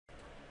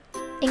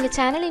எங்க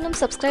சேனல் இன்னும்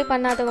சப்ஸ்கிரைப்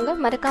பண்ணாதவங்க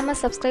மறக்காம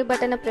சப்ஸ்கிரைப்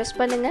பட்டனை பிரஸ்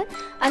பண்ணுங்க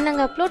and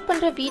நாங்க அப்லோட்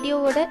பண்ற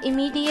வீடியோவோட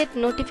இமிடியேட்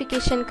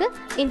நோட்டிஃபிகேஷனுக்கு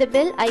இந்த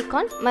பெல்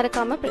ஐகான்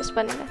மறக்காம பிரஸ்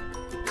பண்ணுங்க.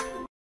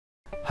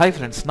 ஹாய்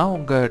ஃப்ரெண்ட்ஸ், நான்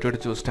உங்கள்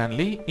Tutor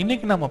ஸ்டான்லி.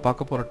 இன்றைக்கி நம்ம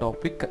பார்க்க போகிற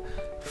டாபிக்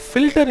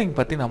ஃபில்டரிங்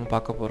பற்றி நம்ம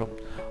பார்க்க போகிறோம்.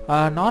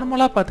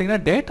 நார்மலாக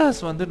பார்த்தீங்கன்னா டேட்டாஸ்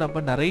வந்து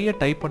நம்ம நிறைய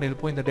டைப்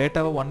பண்ணியிருப்போம். இந்த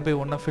டேட்டாவை ஒன் பை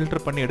ஒன்னாக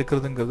ஃபில்டர் பண்ணி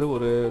எடுக்கிறதுங்கிறது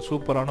ஒரு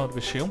சூப்பரான ஒரு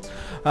விஷயம்.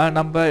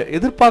 நம்ம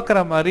எதிர்பார்க்குற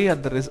மாதிரி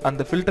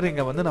அந்த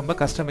ஃபில்டரிங்கை வந்து நம்ம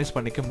கஸ்டமைஸ்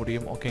பண்ணிக்க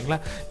முடியும். ஓகேங்களா?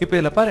 இப்போ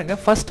இதில் பாருங்கள்,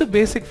 ஃபஸ்ட்டு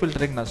பேசிக்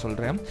ஃபில்டரிங் நான்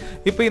சொல்கிறேன்.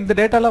 இப்போ இந்த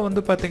டேட்டாவில்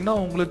வந்து பார்த்தீங்கன்னா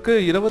உங்களுக்கு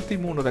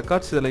 23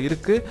 ரெக்கார்ட்ஸ் இதில்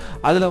இருக்குது.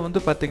 அதில்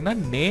வந்து பார்த்தீங்கன்னா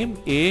name,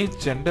 age,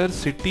 gender,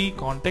 city,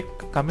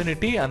 contact,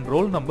 community and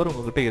roll number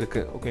உங்ககிட்ட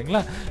இருக்குது.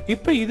 ஓகேங்களா?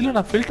 இப்போ இதில்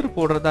நான் ஃபில்டர்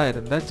போடுறதா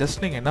இருந்தால்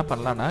ஜஸ்ட் நீங்கள் என்ன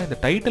பண்ணலான்னா இந்த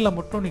டைட்டிலை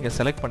மட்டும் நீங்கள்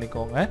செலக்ட்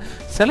பண்ணிக்கோங்க.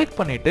 செலக்ட்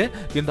பண்ணிவிட்டு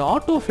இந்த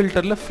ஆட்டோ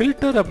ஃபில்டரில்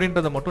ஃபில்டர்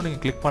அப்படின்றத மட்டும்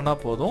நீங்கள் கிளிக் பண்ணால்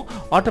போதும்,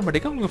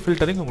 ஆட்டோமேட்டிக்காக உங்களுக்கு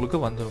ஃபில்டரிங் உங்களுக்கு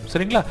வந்துடும்.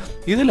 சரிங்களா?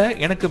 இதில்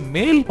எனக்கு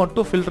மேல்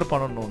மட்டும் ஃபில்டர்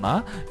பண்ணணும்னா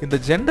இந்த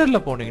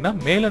ஜெண்டரில் போனீங்கன்னா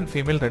மேல் அண்ட்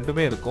ஃபீமேல்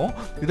ரெண்டுமே இருக்கும்.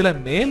 இதில்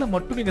மேலை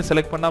மட்டும் நீங்கள்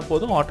செலக்ட் பண்ணால்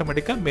போதும்,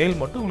 ஆட்டோமேட்டிக்காக மேல்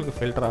மட்டும் உங்களுக்கு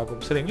ஃபில்டர்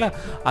ஆகும். சரிங்களா?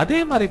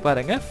 அதே மாதிரி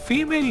பாருங்கள்,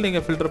 ஃபீமேல்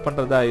நீங்கள் ஃபில்டர்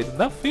பண்ணுறதா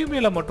இருந்தால்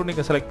ஃபீமேலை மட்டும்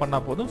நீங்கள் செலக்ட்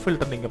பண்ணால் போதும்,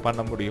 ஃபில்டர் நீங்கள்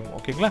பண்ண முடியும்.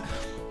 ஓகேங்களா?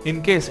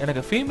 இன்கேஸ்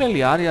எனக்கு ஃபீமேல்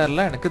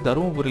யாரெல்லாம் எனக்கு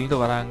தருமபுரியிலிருந்து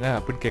வராங்க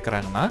அப்படின்னு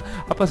கேட்குறாங்கன்னா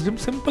அப்போ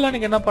சிம்பிளாக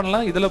நீங்கள் என்ன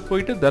பண்ணலாம், இதில்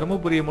போயிட்டு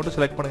தருமபுரியை மட்டும்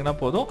செலக்ட் பண்ணிங்கன்னா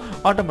போதும்,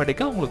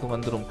 ஆட்டோமேட்டிக்காக உங்களுக்கு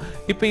வந்துடும்.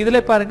 இப்போ இதில்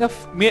பாருங்கள்,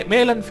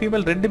 மேல் அண்ட்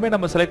ஃபீமேல் ரெண்டுமே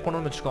நம்ம செலக்ட்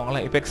பண்ணணும்னு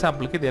வச்சுக்கோங்களேன். இப்போ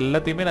எக்ஸாம்பிளுக்கு இது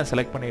எல்லாத்தையுமே நான்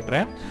செலக்ட்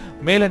பண்ணிடுறேன்.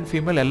 மேல் அண்ட்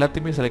ஃபீமேல்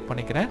எல்லாத்தையுமே செலக்ட்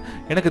பண்ணிக்கிறேன்.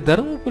 எனக்கு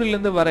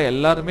தருமபுரியிலேருந்து வர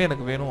எல்லாருமே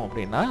எனக்கு வேணும்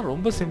அப்படின்னா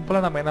ரொம்ப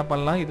சிம்பிளாக நம்ம என்ன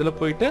பண்ணலாம், இதில்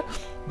போயிட்டு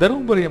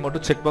தருமபுரியை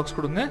மட்டும் செக் பாக்ஸ்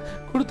கொடுங்க,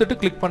 கொடுத்துட்டு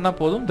கிளிக் பண்ணால்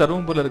போதும்,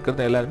 தருமபுரியில்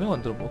இருக்கிறது எல்லாருமே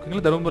வந்துடும்.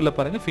 ஓகேங்களா? தருமபுரியில்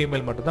பாருங்கள்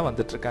ஃபீமேல் மட்டும் தான்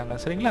வந்துட்டு இருக்காங்க.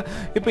 சரிங்களா?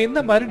 இப்போ இந்த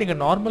மாதிரி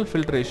நீங்கள் நார்மல்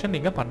ஃபில்ட்ரேஷன்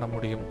நீங்கள் பண்ண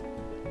முடியும்.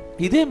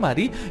 இதே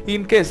மாதிரி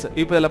இன்கேஸ்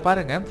இப்போ இதில்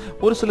பாருங்கள்,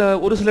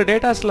 ஒரு சில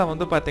டேட்டாஸில்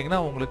வந்து பார்த்தீங்கன்னா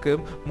உங்களுக்கு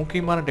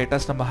முக்கியமான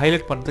டேட்டாஸ் நம்ம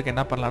ஹைலைட் பண்ணுறதுக்கு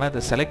என்ன பண்ணலாம்னா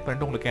இதை செலக்ட்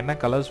பண்ணிட்டு உங்களுக்கு என்ன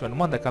கலர்ஸ்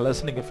வேணுமோ அந்த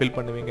கலர்ஸ் நீங்கள் ஃபில்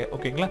பண்ணுவீங்க.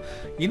 ஓகேங்களா?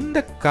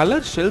 இந்த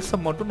கலர் ஷெல்ஸை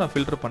மட்டும் நான்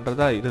ஃபில்டர்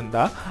பண்ணுறதா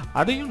இருந்தால்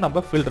அதையும்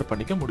நம்ம ஃபில்டர்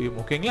பண்ணிக்க முடியும்.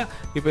 ஓகேங்களா?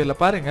 இப்போ இதில்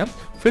பாருங்கள்,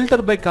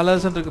 ஃபில்டர் பை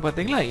கலர்ஸ்ன்றது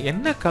பார்த்தீங்களா,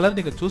 என்ன கலர்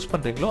நீங்கள் சூஸ்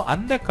பண்ணுறீங்களோ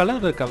அந்த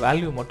கலர் இருக்க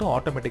வேல்யூ மட்டும்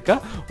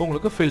ஆட்டோமேட்டிக்காக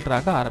உங்களுக்கு ஃபில்டர்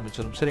ஆக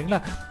ஆரம்பிச்சிடும்.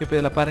 சரிங்களா? இப்போ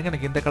இதில் பாருங்கள்,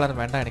 எனக்கு இந்த கலர்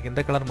வேண்டாம், எனக்கு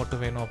இந்த கலர்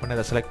மட்டும் வேணும் அப்படின்னு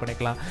இதை செலக்ட்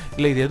பண்ணிக்கலாம்.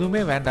 இல்லை இது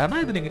எதுவுமே வேண்டாம்,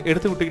 இது நீங்க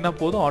எடுத்து விட்டீங்கன்னா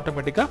போதும்,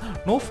 ஆட்டோமேட்டிக்கா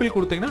நோ ஃபில்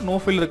கொடுத்தீங்கன்னா நோ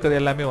ஃபில் இருக்கிறது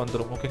எல்லாமே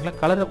வந்துடும். ஓகேங்களா?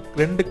 கலர்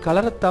ரெண்டு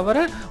கலரை தவிர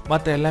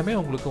மற்ற எல்லாமே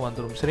உங்களுக்கு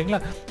வந்துடும். சரிங்களா?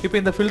 இப்போ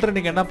இந்த ஃபில்டர்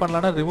நீங்க என்ன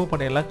பண்ணலாம்னா ரிமூவ்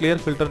பண்ணிடலாம்.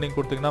 கிளியர் ஃபில்டர் நீங்க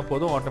கொடுத்தீங்கன்னா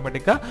போதும்,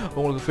 ஆட்டோமேட்டிக்கா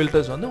உங்களுக்கு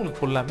ஃபில்டர்ஸ் வந்து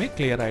உங்களுக்கு ஃபுல்லாமே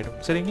கிளியர் ஆயிடும்.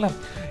 சரிங்களா?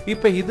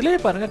 இப்போ இதுலயே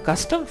பாருங்க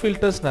கஸ்டம்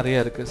ஃபில்டர்ஸ்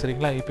நிறைய இருக்கு.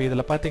 சரிங்களா? இப்போ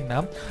இதுல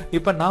பாத்தீங்கன்னா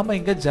இப்போ நாம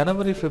இங்க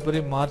ஜனவரி,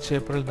 பிப்ரவரி, மார்ச்,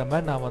 ஏப்ரல் இந்த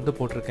மாதிரி நான் வந்து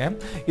போட்டிருக்கேன்.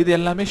 இது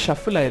எல்லாமே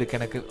ஷஃபில் ஆயிருக்கு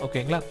எனக்கு.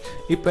 ஓகேங்களா?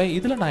 இப்போ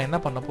இதுல நான் என்ன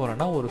பண்ண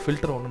போறேன்னா ஒரு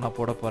ஃபில்டர் ஒன்று நான்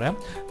போட போறேன்.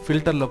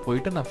 ஃபில்டர்ல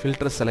போயிட்டு நான்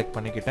ஃபில்டர் செலக்ட்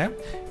பண்ணிக்கிட்டேன்.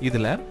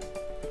 இதுல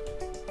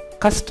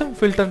கஸ்டம்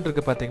ஃபில்டர்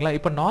இருக்கு பாத்தீங்களா.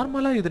 இப்போ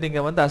நார்மலா இது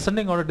நீங்க வந்து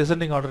அசெண்டிங் ஆர்டர்,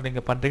 டிசெண்டிங் ஆர்டர்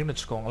நீங்க பண்றீங்கன்னு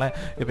வச்சுக்கோங்களேன்.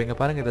 இப்போ இங்க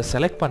பாருங்க, இதை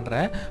செலக்ட்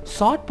பண்றேன்.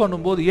 சார்ட்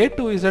பண்ணும்போது A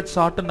to Z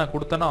சார்ட் நான்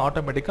கொடுத்தேன்னா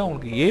ஆட்டோமேட்டிக்கா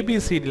உங்களுக்கு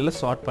ABCDல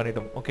சார்ட்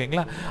பண்ணிடும்.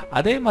 ஓகேங்களா?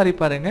 அதே மாதிரி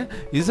பாருங்க,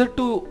 Z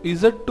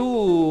to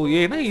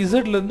A னா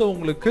Zல இருந்து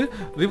உங்களுக்கு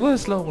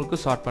ரிவர்ஸ்ல உங்களுக்கு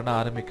சார்ட் பண்ண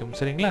ஆரம்பிக்கும்.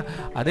 சரிங்களா?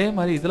 அதே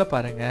மாதிரி இதுல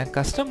பாருங்க,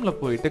 கஸ்டம்ல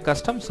போயிட்டு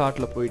கஸ்டம்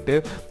சார்ட்ல போயிட்டு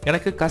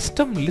எனக்கு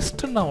கஸ்டம்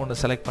லிஸ்ட் நான் ஒன்று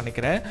செலக்ட்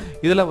பண்ணிக்கிறேன்.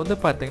 இதுல வந்து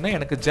பாத்தீங்கன்னா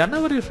எனக்கு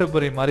ஜனவரி,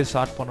 பிப்ரவரி மாதிரி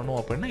சார்ட் பண்ணணும்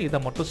அப்படின்னா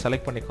இதை மட்டும் செலக்ட்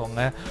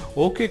பண்ணிக்கோங்க.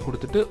 ஓகே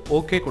கொடுத்துட்டு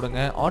ஓகே கொடுங்க,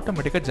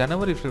 ஆட்டோமேட்டிக்கா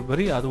ஜனவரி,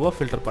 பிப்ரவரி அதுவா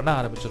ஃபில்டர் பண்ண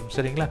ஆரம்பிச்சிடும்.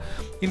 சரிங்களா?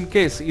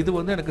 இன்கேஸ் இது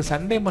வந்து எனக்கு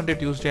சண்டே, மண்டே,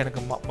 டியூஸ்டே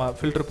எனக்கு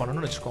ஃபில்டர்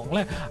பண்ணணும்னு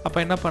வச்சுக்கோங்களேன். அப்போ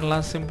என்ன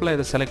பண்ணலாம், சிம்பிளா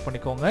இதை செலக்ட்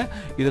பண்ணிக்கோங்க.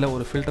 இதுல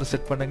ஒரு ஃபில்டர்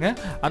செட் பண்ணுங்க.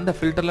 அந்த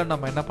ஃபில்டர்ல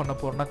நம்ம என்ன பண்ண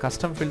போறோம்னா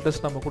கஸ்டம்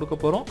ஃபில்டர்ஸ் நம்ம கொடுக்க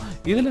போறோம்.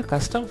 இதுல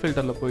கஸ்டம்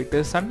ஃபில்டர்ல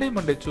போயிட்டு சண்டே,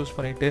 மண்டே சூஸ்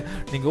பண்ணிட்டு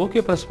நீங்க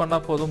ஓகே பிரஸ் பண்ணா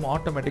போதும்,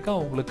 ஆட்டோமேட்டிக்கா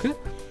உங்களுக்கு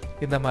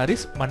இந்த மாதிரி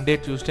Monday,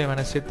 Tuesday,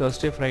 Wednesday,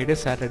 Thursday, Friday,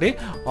 Saturday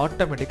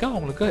ஆட்டோமேட்டிக்காக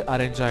உங்களுக்கு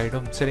அரேஞ்ச்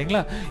ஆகிடும்.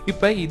 சரிங்களா?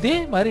 இப்போ இதே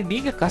மாதிரி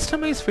நீங்கள்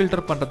கஸ்டமைஸ்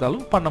ஃபில்டர்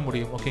பண்ணுறதாலும் பண்ண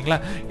முடியும். ஓகேங்களா?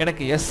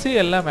 எனக்கு எஸ்சி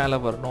எல்லாம் மேலே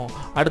வரணும்,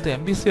 அடுத்து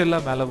எம்பிசி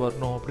எல்லாம் மேலே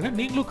வரணும் அப்படின்னா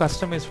நீங்களும்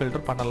கஸ்டமைஸ்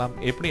ஃபில்டர் பண்ணலாம்.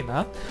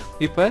 எப்படின்னா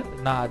இப்போ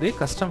நான் அதே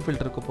கஸ்டம்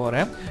ஃபில்டருக்கு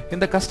போகிறேன்.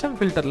 இந்த கஸ்டம்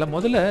ஃபில்டரில்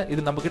முதல்ல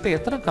இது நம்மக்கிட்ட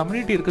எத்தனை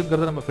கம்யூனிட்டி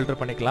இருக்குங்கிறத நம்ம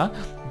ஃபில்டர் பண்ணிக்கலாம்.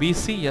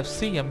 பிசி,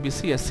 எஃப்சி,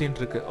 எம்பிசி,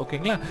 எஸ்சின்னு இருக்குது.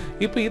 ஓகேங்களா?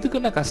 இப்போ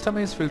இதுக்கு நான்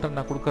கஸ்டமைஸ் ஃபில்டர்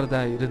நான்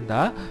கொடுக்குறதா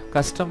இருந்தால்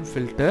கஸ்டம்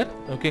ஃபில்டர்,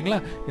 ஓகேங்களா,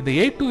 இந்த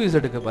A to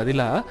Zக்கு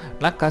பதிலாக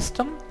நான்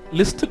கஸ்டம்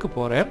லிஸ்ட்டுக்கு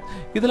போகிறேன்.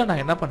 இதில்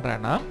நான் என்ன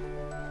பண்ணுறேன்னா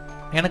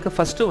எனக்கு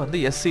ஃபஸ்ட்டு வந்து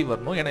எஸ்சி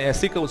வரணும். ஏன்னா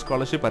எஸ்சிக்கு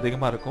ஸ்காலர்ஷிப்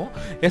அதிகமாக இருக்கும்.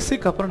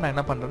 எஸ்சிக்கு அப்புறம் நான்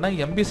என்ன பண்ணுறேன்னா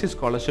எம்பிசி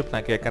ஸ்காலர்ஷிப்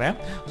நான் கேட்குறேன்.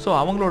 ஸோ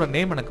அவங்களோட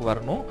நேம் எனக்கு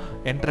வரணும்.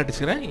 என்டர்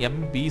அடிச்சுக்கிறேன்,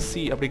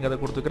 எம்பிசி அப்படிங்கிறத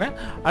கொடுத்துக்கிறேன்.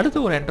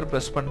 அடுத்து ஒரு என்டர்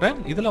ப்ரெஸ் பண்ணுறேன்.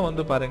 இதில்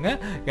வந்து பாருங்கள்,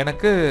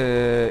 எனக்கு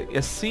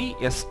எஸ்சி,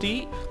 எஸ்டி,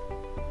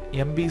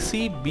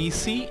 எம்பிசி,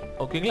 பிசி,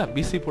 ஓகேங்களா,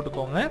 பிசி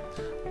போட்டுக்கோங்க.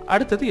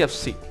 அடுத்தது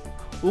எஃப்சி.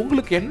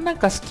 உங்களுக்கு என்ன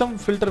கஸ்டம்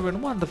ஃபில்டர்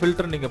வேணுமோ அந்த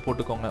ஃபில்டர் நீங்கள்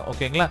போட்டுக்கோங்க.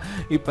 ஓகேங்களா?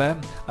 இப்போ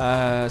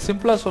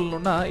சிம்பிளாக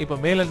சொல்லணும்னா இப்போ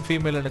மேல் அண்ட்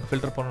ஃபீமேல் எனக்கு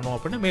ஃபில்டர் பண்ணணும்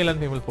அப்படின்னா மேல்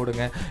அண்ட் ஃபீமேல்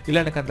போடுங்க. இல்லை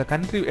எனக்கு அந்த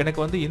கண்ட்ரி எனக்கு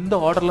வந்து இந்த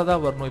ஆர்டரில்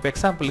தான் வரணும். இப்போ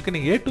எக்ஸாம்பிளுக்கு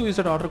நீங்கள் A to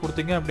Z ஆர்டர்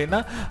கொடுத்தீங்க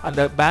அப்படின்னா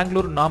அந்த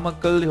பெங்களூர்,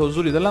 நாமக்கல்,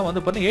 ஹொசூர் இதெல்லாம்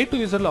வந்து பண்ணி A to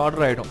Z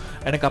ஆர்டர் ஆகிடும்.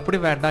 எனக்கு அப்படி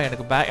வேண்டாம்,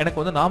 எனக்கு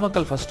வந்து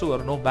நாமக்கல் ஃபஸ்ட்டு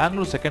வரணும்,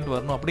 பெங்களூர் செகண்ட்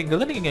வரணும்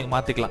அப்படிங்கிறத நீங்கள்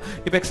மாற்றிக்கலாம்.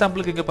 இப்போ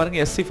எக்ஸாம்பிளுக்கு இங்கே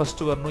பாருங்கள் SC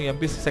ஃபஸ்ட்டு வரணும்,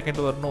 MPC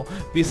செகண்ட் வரணும்,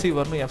 BC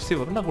வரணும், FC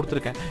வரணும் நான்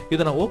கொடுத்துருக்கேன்.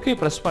 இதை நான் ஓகே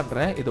ப்ரெஸ்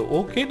பண்ணுறேன். இது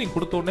ஓகே நீங்கள்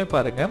கொடுத்த உடனே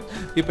பாருங்கள்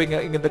இப்போ இங்கே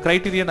இந்த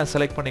க்ரைட்டீரியா நான்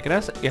செலக்ட்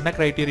பண்ணிக்கிறேன். என்ன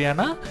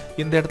க்ரைட்டீரியானா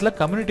இந்த இடத்துல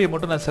கம்யூனிட்டியை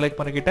மட்டும் நான் செலக்ட்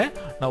பண்ணிக்கிட்டேன்.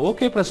 நான்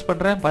ஓகே ப்ரெஸ்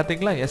பண்ணுறேன்.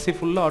 பார்த்தீங்களா SC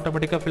ஃபுல்லாக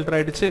ஆட்டோமேட்டிக்காக ஃபில்டர்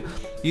ஆகிடுச்சு.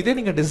 இதே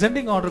நீங்கள்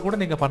டிசெண்டிங் ஆர்டர் கூட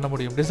நீங்கள் பண்ண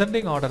முடியும்.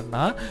 டிசெண்டிங்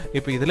ஆர்டர்னா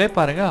இப்போ இதிலே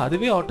பாருங்கள்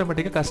அதுவே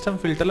ஆட்டோமேட்டிக்காக கஸ்டம்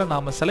ஃபில்டரில்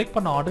நாம் செலக்ட்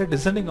பண்ண ஆர்டர்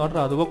டிசெண்டிங்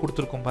ஆர்டர் அதுவாக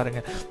கொடுத்துருக்கோம்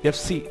பாருங்கள்.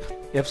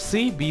 FC,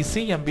 BC,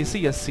 MBC,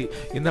 SC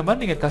இந்த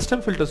மாதிரி நீங்கள்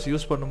கஸ்டம் ஃபில்டர்ஸ்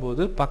யூஸ்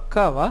பண்ணும்போது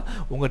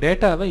பக்காவாக உங்கள்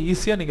டேட்டாவை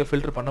ஈஸியாக நீங்கள்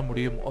ஃபில்டர் பண்ண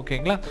முடியும்.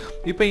 ஓகேங்களா?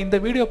 இப்போ இந்த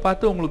வீடியோ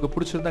பார்த்து உங்களுக்கு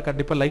பிடிச்சிருந்தா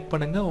கண்டிப்பாக லைக்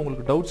பண்ணுங்கள்.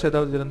 உங்களுக்கு டவுட்ஸ்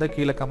ஏதாவது இருந்தால்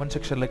கீழே கமெண்ட்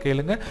செக்ஷனில்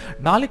கேளுங்க.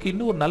 நாளைக்கு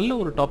இன்னும் ஒரு நல்ல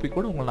ஒரு டாபிக்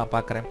கூட உங்களை நான்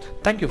பார்க்குறேன்.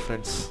 Thank you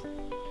friends.